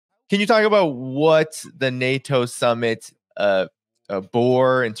Can you talk about what the NATO summit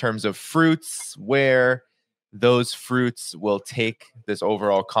bore in terms of fruits, where those fruits will take this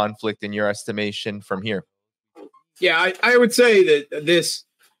overall conflict in your estimation from here? Yeah, I would say that this,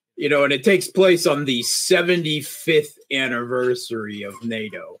 and it takes place on the 75th anniversary of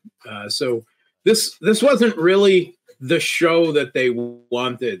NATO. So this wasn't really the show that they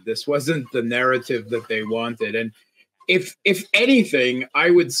wanted. This wasn't the narrative that they wanted. And if anything, I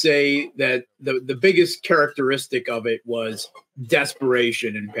would say that the biggest characteristic of it was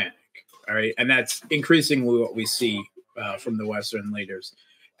desperation and panic. All right. And that's increasingly what we see from the Western leaders.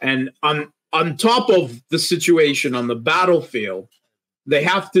 And on top of the situation on the battlefield, they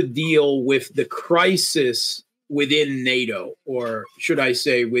have to deal with the crisis within NATO, or should I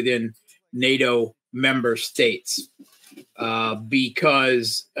say within NATO member states,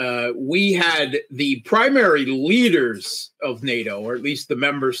 because we had the primary leaders of NATO, or at least the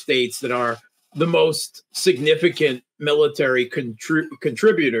member states that are the most significant military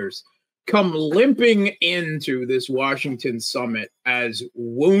contributors, come limping into this Washington summit as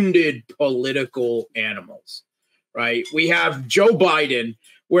wounded political animals, right? We have Joe Biden,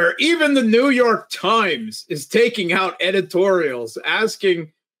 where even the New York Times is taking out editorials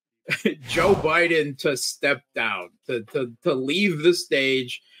asking Joe Biden to step down, to leave the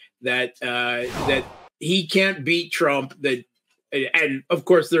stage, that he can't beat Trump, and of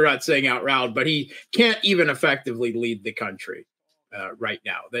course they're not saying out loud, but he can't even effectively lead the country right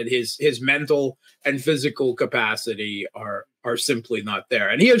now, that his mental and physical capacity are simply not there.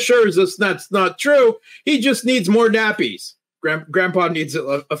 And he assures us that's not true. He just needs more nappies. Grandpa needs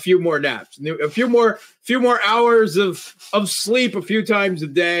a few more naps, a few more hours of sleep a few times a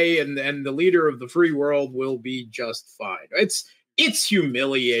day, and the leader of the free world will be just fine. It's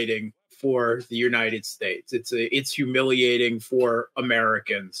humiliating for the United States. It's humiliating for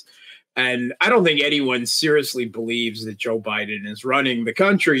Americans. And I don't think anyone seriously believes that Joe Biden is running the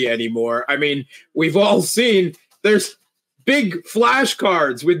country anymore. I mean, we've all seen there's big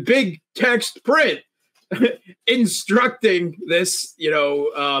flashcards with big text print instructing this,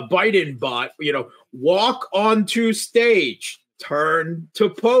 Biden bot, walk onto stage, turn to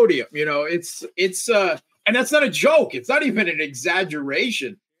podium. It's and that's not a joke. It's not even an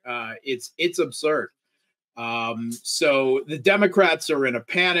exaggeration. It's absurd. So the Democrats are in a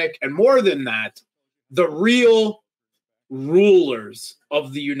panic, and more than that, the real rulers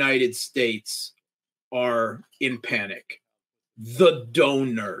of the United States are in panic. The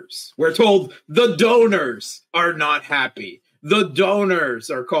donors. We're told the donors are not happy. The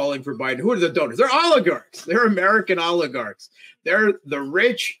donors are calling for Biden. Who are the donors? They're oligarchs. They're American oligarchs. They're the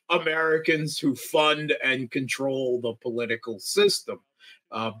rich Americans who fund and control the political system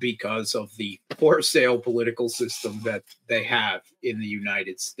because of the for sale political system that they have in the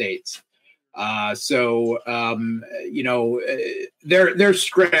United States. They're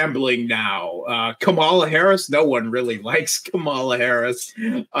scrambling now. Kamala Harris, no one really likes Kamala Harris.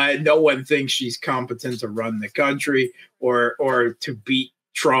 No one thinks she's competent to run the country or to beat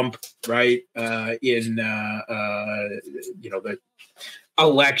Trump, right? In the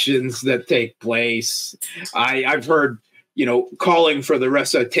elections that take place. I've heard, calling for the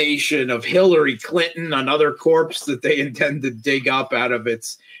resuscitation of Hillary Clinton, another corpse that they intend to dig up out of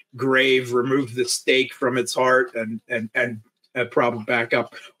its grave, remove the stake from its heart, and prop it back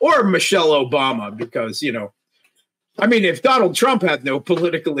up, or Michelle Obama, because if Donald Trump had no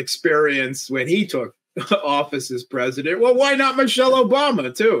political experience when he took office as president, well, why not Michelle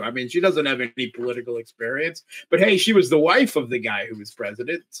Obama too? I mean, she doesn't have any political experience, but hey, she was the wife of the guy who was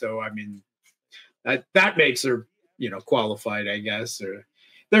president, so I mean, that makes her qualified, I guess. Or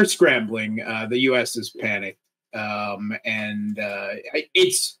they're scrambling. The U.S. is panicked.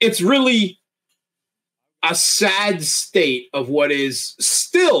 It's really a sad state of what is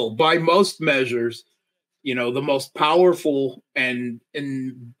still, by most measures, the most powerful and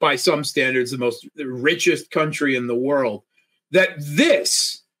by some standards, the richest country in the world. That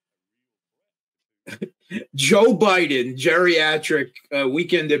this Joe Biden, geriatric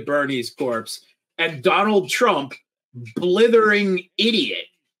weekend at Bernie's corpse, and Donald Trump, blithering idiot,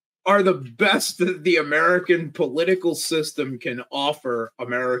 are the best that the American political system can offer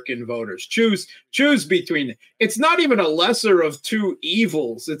American voters. Choose between. It's not even a lesser of two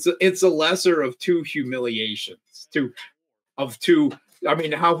evils. It's a lesser of two humiliations. I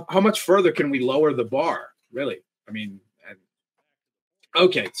mean, how much further can we lower the bar? Really? I mean,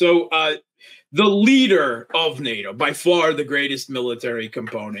 okay. So the leader of NATO, by far the greatest military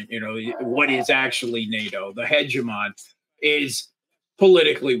component, what is actually NATO, the hegemon, is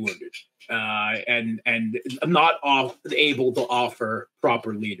politically wounded, and not able to offer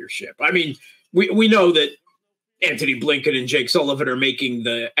proper leadership. I mean, we know that Anthony Blinken and Jake Sullivan are making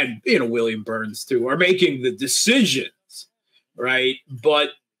and William Burns too, are making the decisions, right? But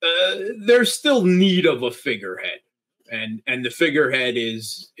there's still need of a figurehead, and the figurehead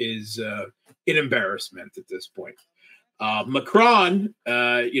is an embarrassment at this point. Macron,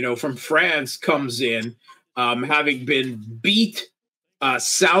 from France, comes in, having been beat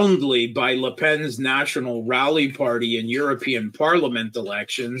soundly by Le Pen's National Rally Party in European Parliament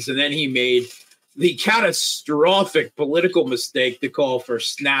elections, and then he made the catastrophic political mistake to call for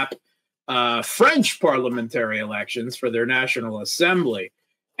snap French parliamentary elections for their National Assembly.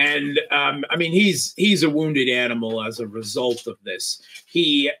 And he's a wounded animal as a result of this.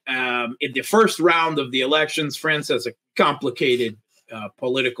 He, in the first round of the elections, France has a complicated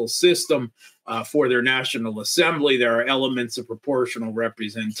political system for their National Assembly. There are elements of proportional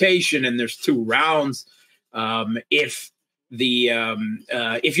representation, and there's 2 rounds. If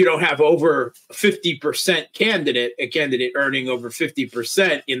you don't have over 50% a candidate earning over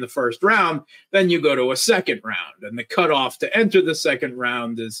 50% in the first round, then you go to a second round. And the cutoff to enter the second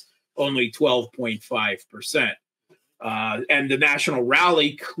round is only 12.5%. And the National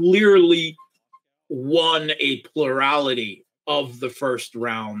Rally clearly won a plurality of the first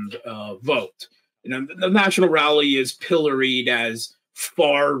round vote. The National Rally is pilloried as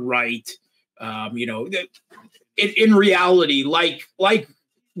far right. In reality, like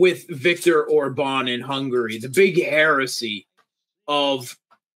with Viktor Orban in Hungary, the big heresy of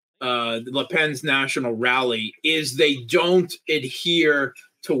Le Pen's National Rally is they don't adhere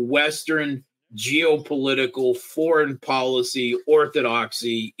to Western geopolitical foreign policy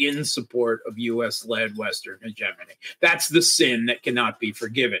orthodoxy in support of U.S.-led Western hegemony. That's the sin that cannot be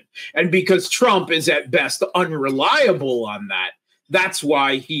forgiven. And because Trump is at best unreliable on that, that's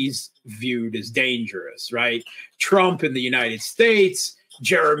why he's viewed as dangerous, right? Trump in the United States,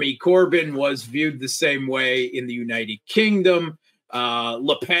 Jeremy Corbyn was viewed the same way in the United Kingdom.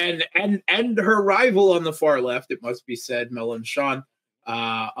 Le Pen and her rival on the far left, it must be said, Mélenchon,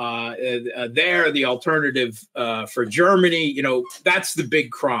 the alternative for Germany, that's the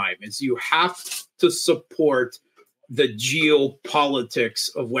big crime, is you have to support the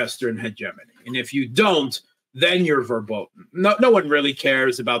geopolitics of Western hegemony. And if you don't, then you're verboten. No one really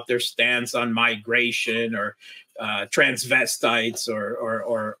cares about their stance on migration or transvestites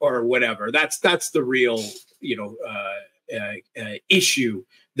or whatever. That's the real issue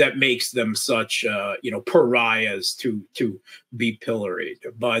that makes them such pariahs to be pilloried.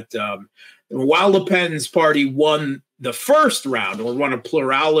 But while Le Pen's party won the first round, or won a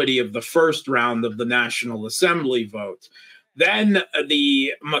plurality of the first round of the National Assembly vote, then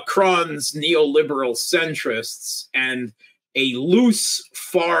the Macron's neoliberal centrists and a loose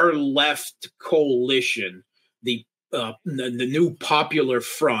far left coalition, the new Popular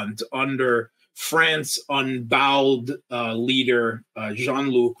Front under France unbowed leader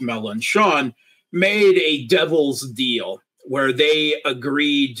Jean-Luc Mélenchon, made a devil's deal where they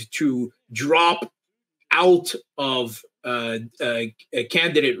agreed to drop out of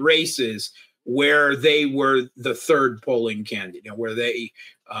candidate races where they were the third polling candidate, where they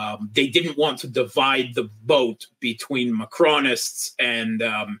didn't want to divide the vote between Macronists and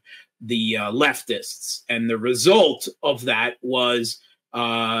the leftists. And the result of that was,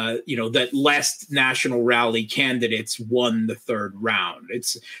 that less National Rally candidates won the third round.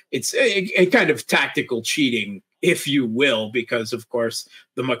 It's a kind of tactical cheating, if you will, because, of course,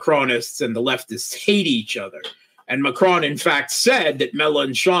 the Macronists and the leftists hate each other. And Macron, in fact, said that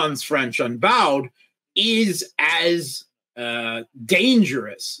Mélenchon's French unbowed is as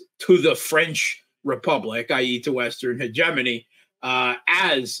dangerous to the French Republic, i.e. to Western hegemony,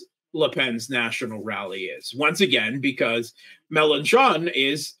 as Le Pen's National Rally is. Once again, because Mélenchon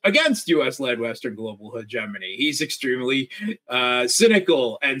is against U.S.-led Western global hegemony. He's extremely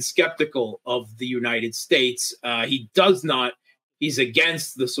cynical and skeptical of the United States. He's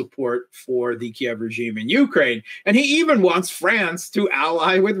against the support for the Kiev regime in Ukraine. And he even wants France to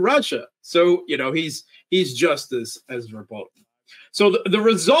ally with Russia. So, he's just as verboten. So the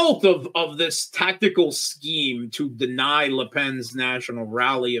result of this tactical scheme to deny Le Pen's National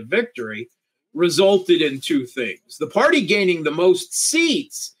Rally a victory resulted in 2 things. The party gaining the most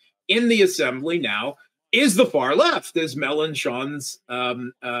seats in the assembly now is the far left, is Mélenchon's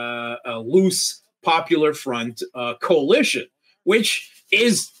loose Popular Front coalition, which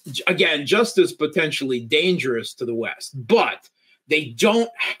is, again, just as potentially dangerous to the West. But they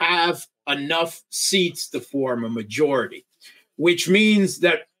don't have enough seats to form a majority, which means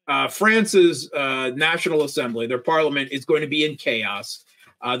that France's National Assembly, their parliament, is going to be in chaos.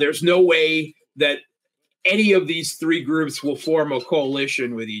 There's no way that any of these three groups will form a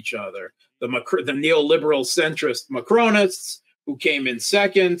coalition with each other. The neoliberal centrist Macronists, who came in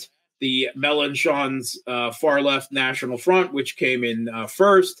second, the Mélenchon's far-left National Front, which came in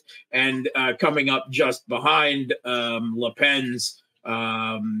first, and coming up just behind Le Pen's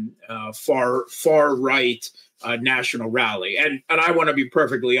far-right National Rally. And I want to be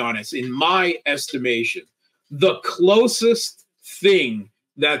perfectly honest. In my estimation, the closest thing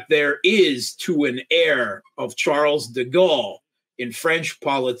that there is to an heir of Charles de Gaulle in French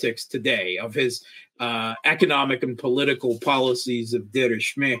politics today, of his economic and political policies of de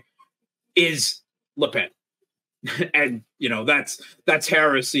Richemont, is Le Pen. And, you know, that's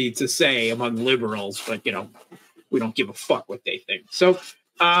heresy to say among liberals, but, you know, we don't give a fuck what they think. So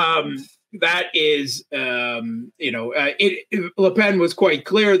that is, Le Pen was quite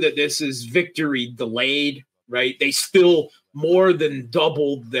clear that this is victory delayed, right? They still more than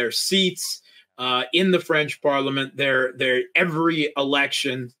doubled their seats in the French parliament. They're every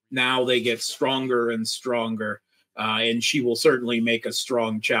election now they get stronger and stronger. And she will certainly make a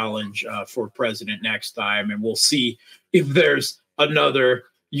strong challenge for president next time. And we'll see if there's another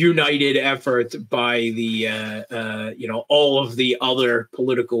united effort by the, all of the other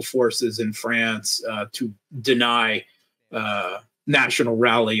political forces in France to deny National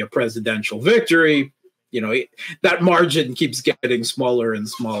Rally a presidential victory. You know, that margin keeps getting smaller and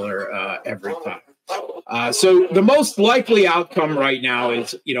smaller every time. So the most likely outcome right now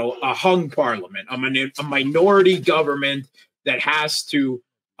is, you know, a hung parliament, a minority government that has to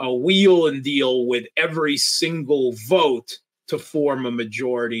wheel and deal with every single vote to form a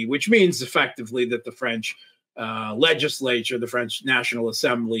majority, which means effectively that the French legislature, the French National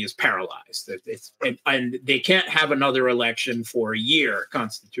Assembly, is paralyzed. And they can't have another election for a year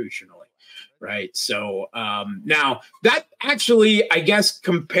constitutionally. Right. So now that actually, I guess,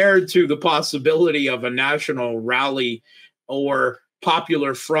 compared to the possibility of a national rally or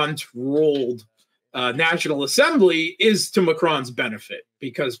popular front ruled National Assembly, is to Macron's benefit,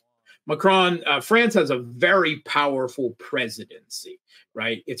 because France has a very powerful presidency.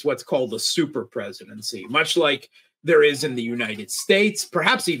 Right. It's what's called a super presidency, much like there is in the United States,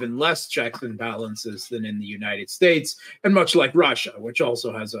 perhaps even less checks and balances than in the United States, and much like Russia, which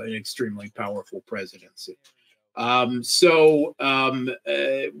also has an extremely powerful presidency. What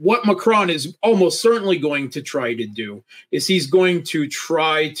Macron is almost certainly going to try to do is he's going to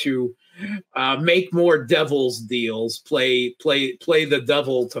try to make more devil's deals, play the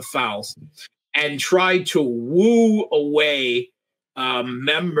devil to Faust, and try to woo away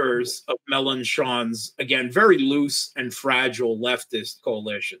members of Mélenchon's, again, very loose and fragile leftist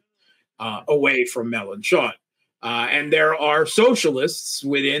coalition away from Mélenchon. And there are socialists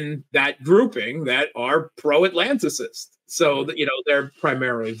within that grouping that are pro-Atlanticist. So, you know, they're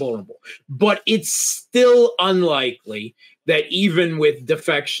primarily vulnerable. But it's still unlikely that even with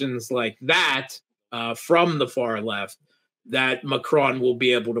defections like that from the far left, that Macron will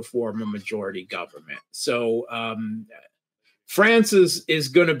be able to form a majority government. So France is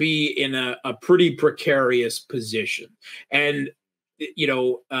going to be in a pretty precarious position. And, you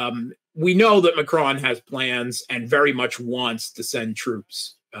know, we know that Macron has plans and very much wants to send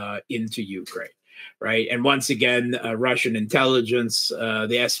troops into Ukraine, right? And once again, Russian intelligence, the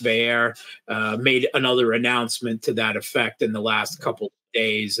SVR, made another announcement to that effect in the last couple of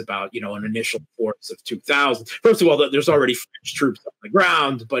days about, you know, an initial force of 2,000. First of all, there's already French troops on the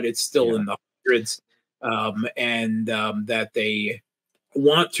ground, but it's still in the hundreds. That they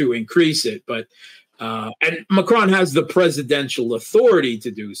want to increase it, but and Macron has the presidential authority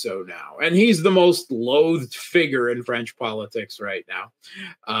to do so now, and he's the most loathed figure in French politics right now.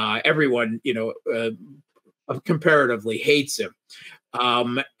 Everyone, you know, comparatively hates him,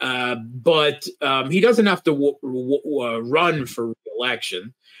 but he doesn't have to run for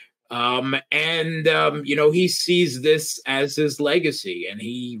re-election. You know, he sees this as his legacy, and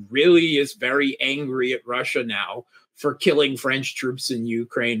he really is very angry at Russia now for killing French troops in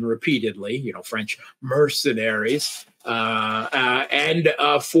Ukraine repeatedly, you know, French mercenaries, and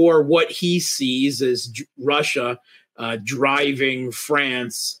for what he sees as Russia driving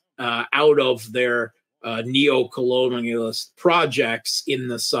France out of their neo-colonialist projects in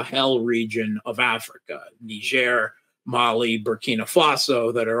the Sahel region of Africa, Niger, Mali, Burkina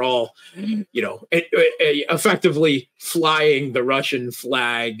Faso, that are all, you know, effectively flying the Russian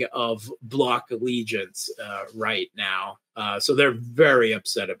flag of bloc allegiance right now. So they're very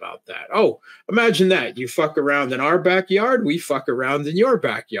upset about that. Oh, imagine that. You fuck around in our backyard, we fuck around in your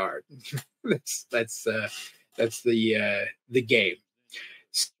backyard. that's the game.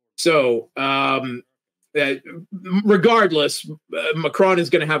 So, regardless, Macron is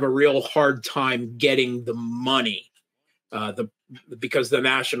going to have a real hard time getting the money. Because the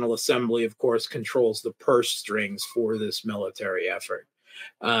National Assembly, of course, controls the purse strings for this military effort.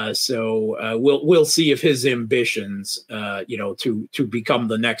 So we'll see if his ambitions, to become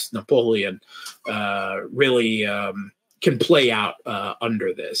the next Napoleon, really can play out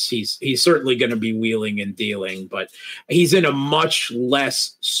under this. He's certainly going to be wheeling and dealing, but he's in a much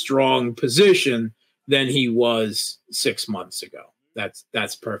less strong position than he was 6 months ago.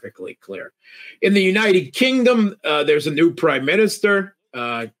 That's perfectly clear. In the United Kingdom, there's a new prime minister,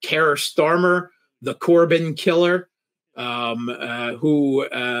 Keir Starmer, the Corbyn killer, who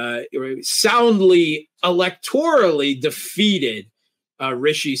soundly electorally defeated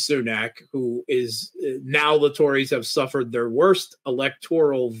Rishi Sunak, who is now the Tories have suffered their worst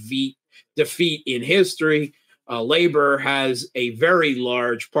electoral defeat in history. Labour has a very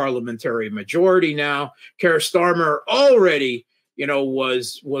large parliamentary majority now. Keir Starmer already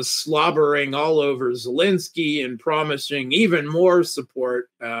was slobbering all over Zelensky and promising even more support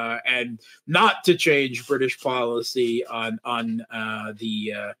and not to change British policy on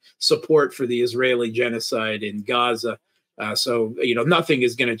the support for the Israeli genocide in Gaza. So nothing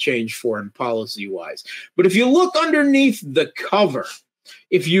is going to change foreign policy wise. But if you look underneath the cover,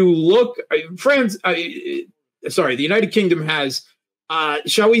 if you look, the United Kingdom has,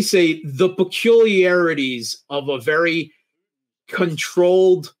 shall we say, the peculiarities of a very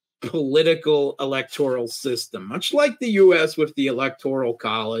controlled political electoral system, much like the US with the Electoral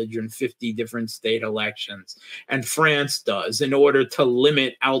College and 50 different state elections, and France does, in order to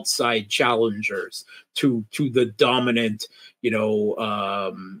limit outside challengers to the dominant,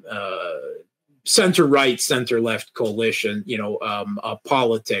 center-right, center-left coalition,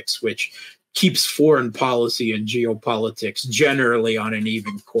 politics, which keeps foreign policy and geopolitics generally on an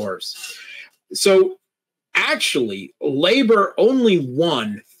even course. So actually, Labour only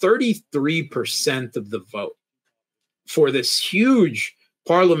won 33% of the vote for this huge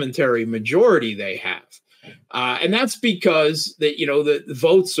parliamentary majority they have. And that's because the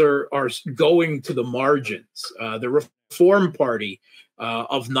votes are going to the margins. The Reform Party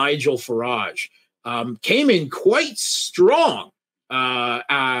of Nigel Farage came in quite strong.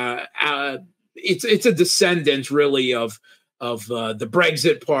 It's a descendant, really, of the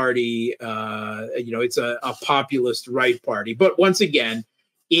Brexit Party. It's a populist right party, but once again,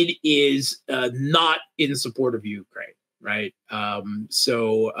 it is not in support of Ukraine, right?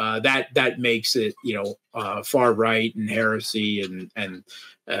 So that makes it far right and heresy and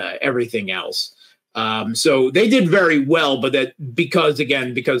everything else. So they did very well, but that because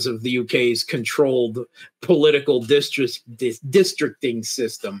of the UK's controlled political districting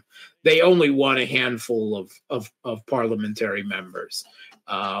system, they only won a handful of parliamentary members.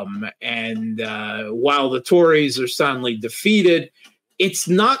 And while the Tories are soundly defeated, it's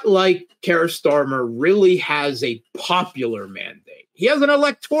not like Keir Starmer really has a popular mandate. He has an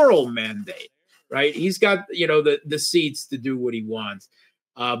electoral mandate, right? He's got the seats to do what he wants.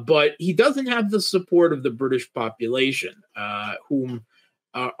 But he doesn't have the support of the British population, whom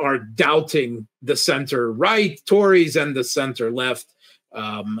are doubting the center-right Tories and the center-left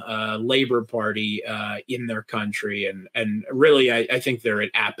Labour Party in their country. And really, I think they're in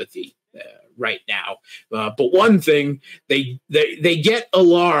apathy right now. But one thing, they get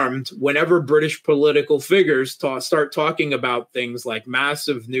alarmed whenever British political figures start talking about things like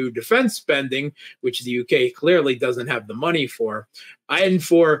massive new defense spending, which the UK clearly doesn't have the money for, and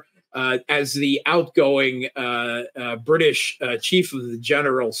for as the outgoing British chief of the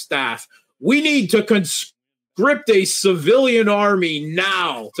general staff, we need to conscript a civilian army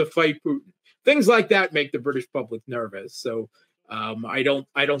now to fight Putin. Things like that make the British public nervous. So I don't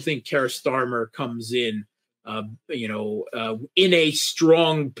think Keir Starmer comes in, in a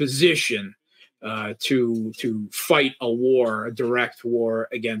strong position to fight a direct war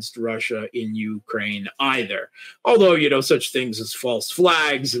against Russia in Ukraine either. Although, such things as false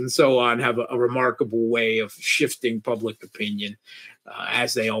flags and so on have a remarkable way of shifting public opinion,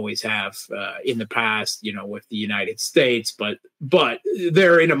 as they always have in the past, with the United States, but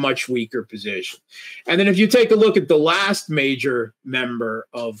they're in a much weaker position. And then if you take a look at the last major member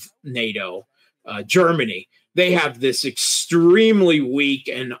of NATO, Germany, they have this extremely weak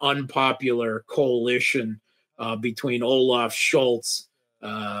and unpopular coalition between Olaf Scholz,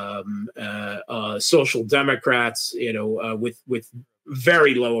 Social Democrats, with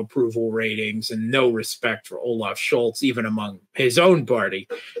very low approval ratings and no respect for Olaf Scholz, even among his own party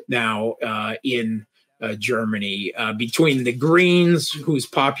now in Germany, between the Greens, whose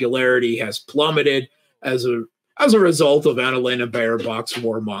popularity has plummeted as as a result of Annalena Baerbock's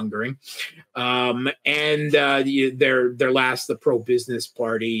warmongering. Their last, the pro-business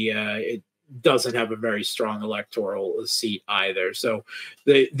party, it doesn't have a very strong electoral seat either. So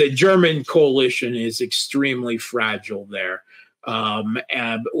the German coalition is extremely fragile there.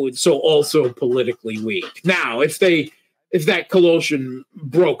 And so also politically weak. Now, if that coalition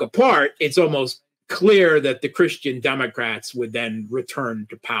broke apart, it's almost clear that the Christian Democrats would then return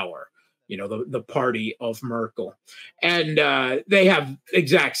to power, the party of Merkel. And they have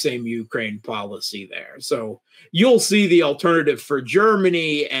exact same Ukraine policy there. So you'll see the alternative for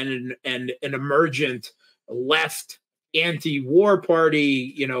Germany and an emergent left anti-war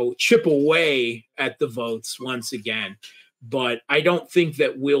party, chip away at the votes once again. But I don't think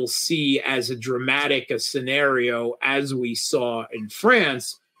that we'll see as a dramatic a scenario as we saw in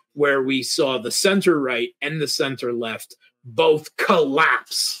France, where we saw the center right and the center left both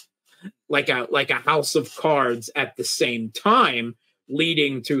collapse like a house of cards at the same time,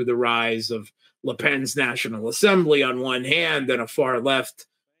 leading to the rise of Le Pen's National Assembly on one hand and a far left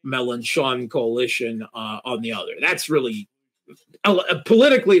Mélenchon coalition on the other. That's really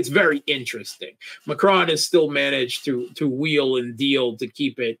politically, it's very interesting. Macron has still managed to wheel and deal to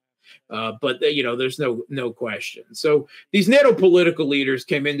keep it, but there's no question. So these NATO political leaders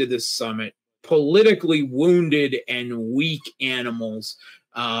came into this summit politically wounded and weak animals,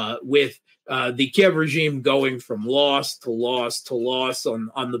 with the Kiev regime going from loss to loss to loss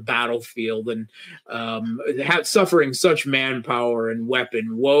on the battlefield, and suffering such manpower and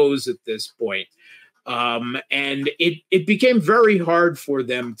weapon woes at this point. And it became very hard for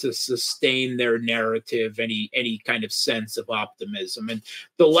them to sustain their narrative, any kind of sense of optimism. And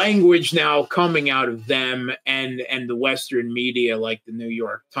the language now coming out of them and the Western media, like the New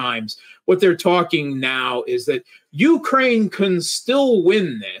York Times, what they're talking now is that Ukraine can still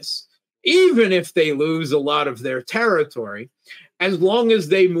win this, even if they lose a lot of their territory, as long as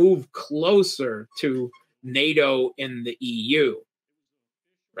they move closer to NATO and the EU,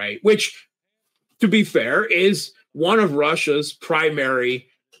 right? Which, to be fair, is one of Russia's primary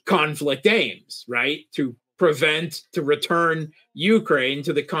conflict aims, right? To return Ukraine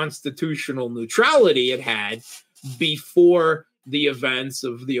to the constitutional neutrality it had before the events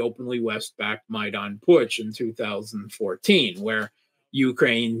of the openly West-backed Maidan Putsch in 2014, where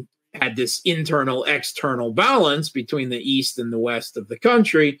Ukraine had this internal-external balance between the east and the west of the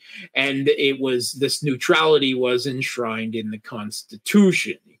country, and this neutrality was enshrined in the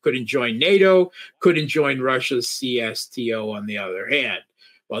constitution. You couldn't join NATO, couldn't join Russia's CSTO on the other hand.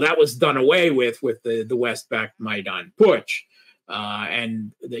 Well, that was done away with the West-backed Maidan Putsch,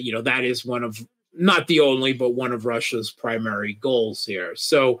 and that is one of, not the only, but one of Russia's primary goals here.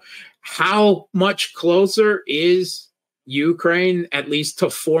 So how much closer is Ukraine, at least to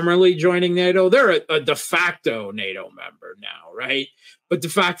formally joining NATO? They're a de facto NATO member now, right? But de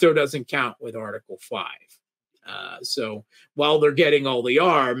facto doesn't count with Article 5. So while they're getting all the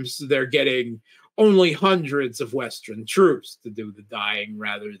arms, they're getting only hundreds of Western troops to do the dying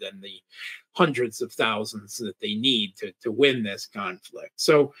rather than the hundreds of thousands that they need to win this conflict.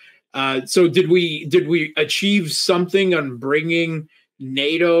 So did we achieve something on bringing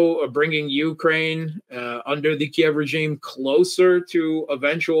NATO, or bringing Ukraine under the Kiev regime closer to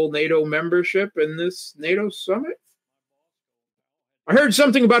eventual NATO membership in this NATO summit? I heard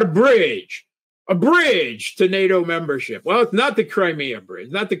something about a bridge to NATO membership. Well, it's not the Crimea Bridge,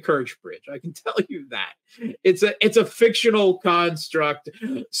 not the Kerch Bridge. I can tell you that. It's a fictional construct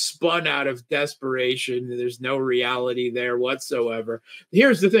spun out of desperation. There's no reality there whatsoever.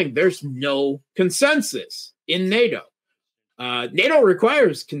 Here's the thing. There's no consensus in NATO. NATO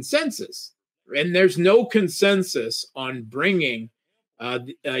requires consensus, and there's no consensus on bringing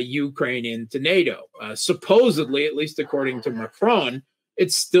Ukraine into NATO. Supposedly, at least according to Macron,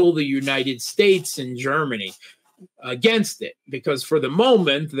 it's still the United States and Germany against it, because for the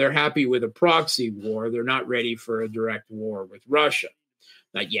moment, they're happy with a proxy war. They're not ready for a direct war with Russia.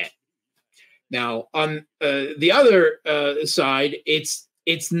 Not yet. Now, on the other side,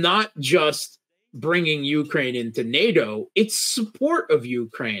 it's not just bringing Ukraine into NATO, it's support of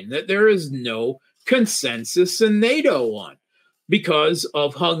Ukraine that there is no consensus in NATO on, because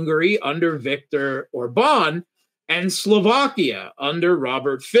of Hungary under Viktor Orban and Slovakia under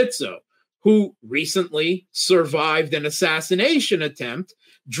Robert Fico, who recently survived an assassination attempt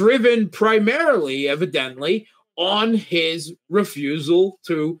driven primarily, evidently, on his refusal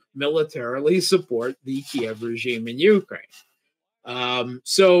to militarily support the Kiev regime in Ukraine.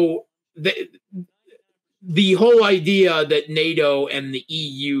 So the whole idea that NATO and the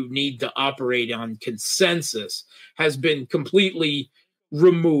EU need to operate on consensus has been completely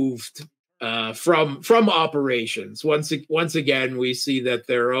removed from operations. Once again, we see that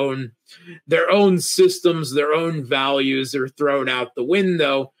their own systems, their own values are thrown out the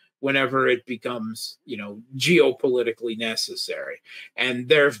window whenever it becomes, geopolitically necessary. And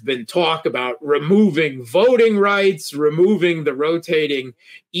there have been talk about removing voting rights, removing the rotating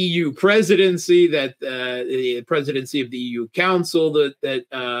EU presidency, the presidency of the EU Council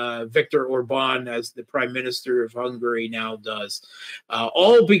that Viktor Orban, as the Prime Minister of Hungary, now does,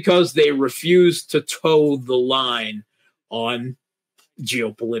 all because they refuse to toe the line on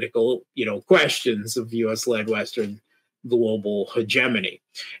geopolitical, questions of U.S.-led Western global hegemony.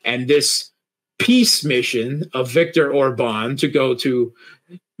 And this peace mission of Viktor Orban to go to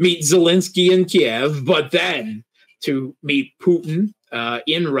meet Zelensky in Kiev, but then to meet Putin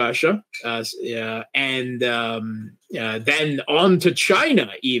in Russia, and then on to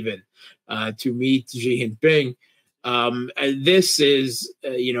China even to meet Xi Jinping. This is,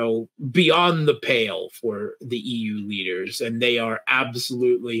 beyond the pale for the EU leaders, and they are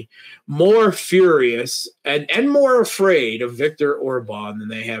absolutely more furious and more afraid of Viktor Orban than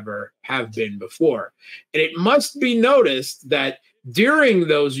they ever have been before. And it must be noticed that during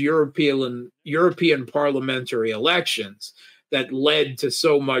those European parliamentary elections that led to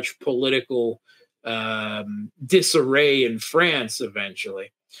so much political disarray in France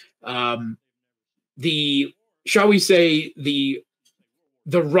eventually, shall we say, the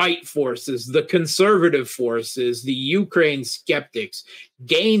right forces, the conservative forces, the Ukraine skeptics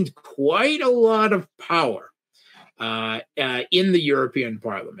gained quite a lot of power in the European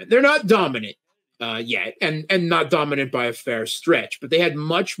Parliament. They're not dominant yet, and not dominant by a fair stretch, but they had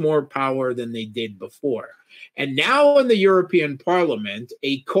much more power than they did before. And now in the European Parliament,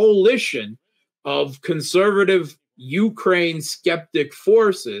 a coalition of conservative Ukraine skeptic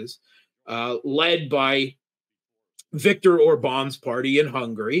forces led by Viktor Orban's party in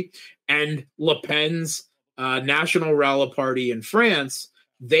Hungary and Le Pen's National Rally Party in France,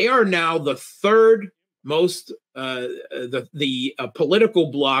 they are now the third most, the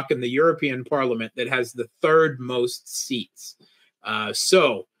political bloc in the European Parliament that has the third most seats.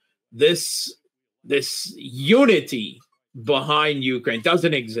 So this unity behind Ukraine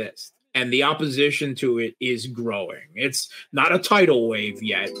doesn't exist, and the opposition to it is growing. It's not a tidal wave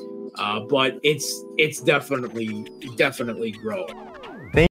yet, but it's definitely growing.